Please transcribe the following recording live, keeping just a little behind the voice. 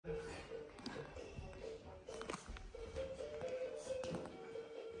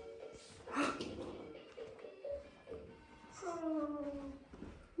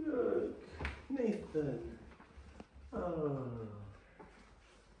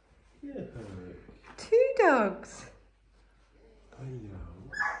Yeah. Two dogs. I know.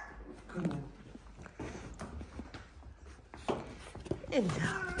 Come on.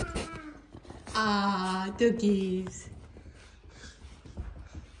 Ah, doggies.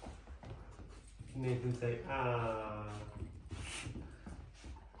 Nathan say, ah.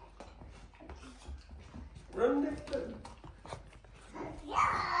 Run, Nathan.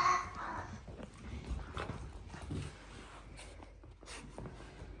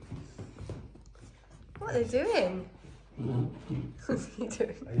 What are they doing? What's he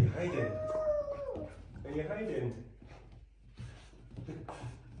doing? Are you hiding? Are you hiding?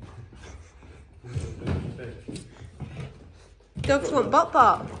 Dogs want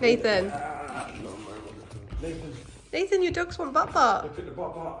bot, Nathan. Nathan. Nathan, your dogs want bot. Look at the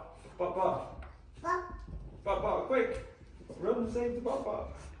bot. Bot, quick. Run, save the bot.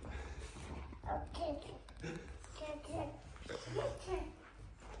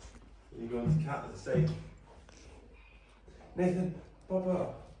 You're going to cat at the stake. Nathan,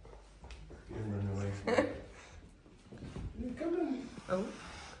 bot. You can run away from it. You're coming. Oh.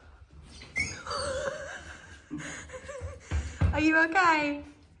 Are you okay?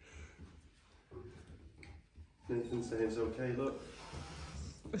 Nathan's saying it's okay, look.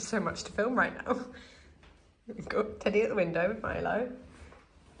 There's so much to film right now. Got Teddy at the window with Milo.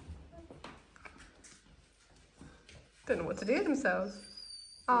 Don't know what to do with themselves.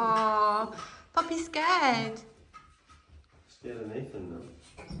 Aww, Puppy's scared. Scared of Nathan now.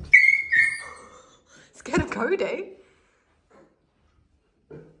 Scared of Kodi.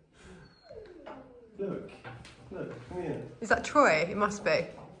 Look, come here. Is that Troy? It must be.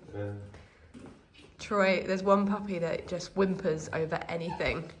 Yeah. Troy, there's one puppy that just whimpers over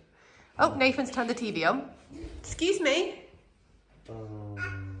anything. Oh, Nathan's turned the TV on. Excuse me. Oh,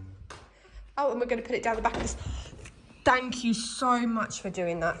 and we're going to put it down the back of this. Thank you so much for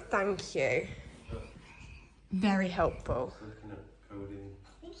doing that. Thank you. Very helpful. Looking at Kodi.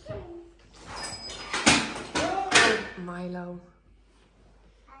 Oh, Milo.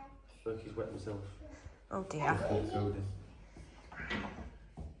 Look, he's wet himself. Oh dear. Kodi.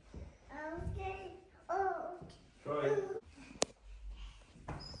 Try.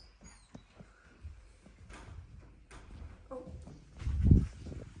 Oh.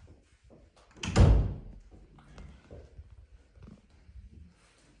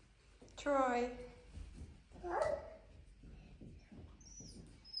 Troy.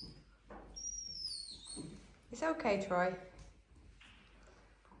 It's okay, Troy.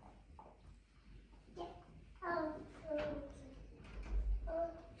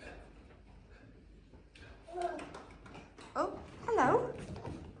 Oh, hello.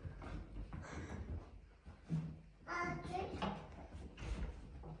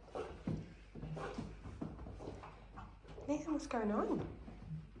 Nathan, what's going on?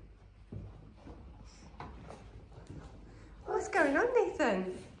 What's going on,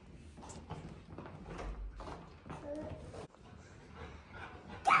 Nathan?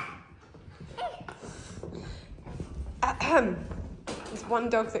 Ahem. There's one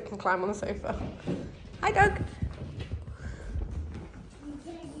dog that can climb on the sofa. Hi, dog.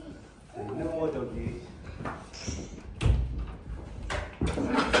 No more doggies.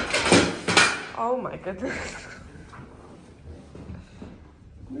 Oh my goodness.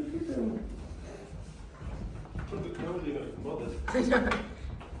 Look at them. Look at Kodi, not even bothered. I know.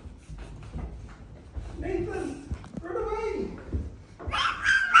 Nathan, run away!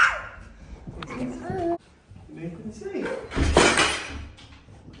 Nathan, see?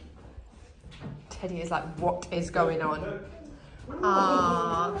 Teddy is like, what is going on? Look.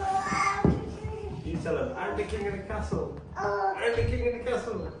 Ah. You tell him, I'm the king of the castle. I'm the king of the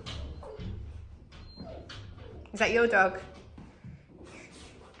castle. Is that your dog?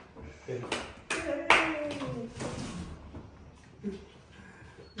 You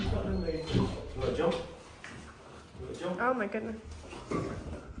got him, Nathan. You want to jump? You want to jump? Oh my goodness.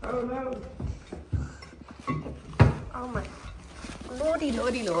 Oh no. Oh my. Lordy,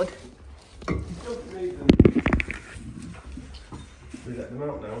 lordy, lord. Jump, Nathan. We let them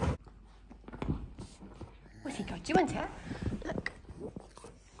out now. What's he got? Do you want it? Look.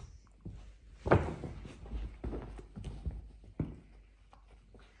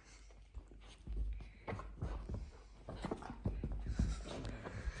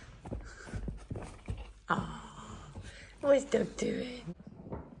 Ah, what's Doug doing?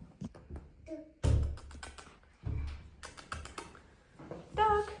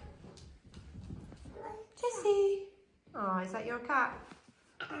 Doug. Jessie. Oh, is that your cat?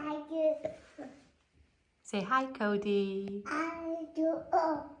 I do. Say hi, Kodi. I do.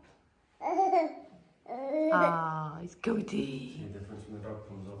 Ah, it's Kodi. See the difference when the dog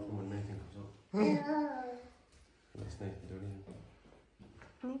comes up and when That's Nathan doing it.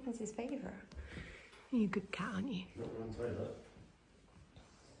 Nathan's his favourite. You're a good cat, aren't you? Not run tight, that.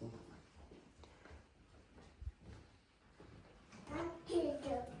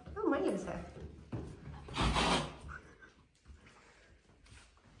 Oh, Maya's here.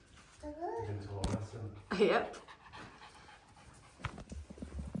 Into a lesson. Yep.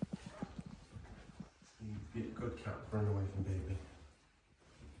 Be a good cat, run away from baby.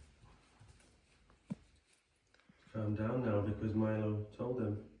 Calm down now because Milo told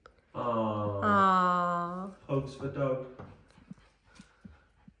him. Aww. Hugs for dog.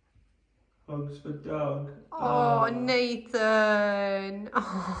 Hugs for dog. Oh, Nathan.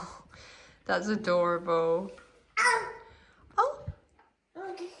 Oh, that's adorable. Oh.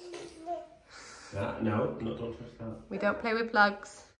 No, don't touch that. We don't play with plugs.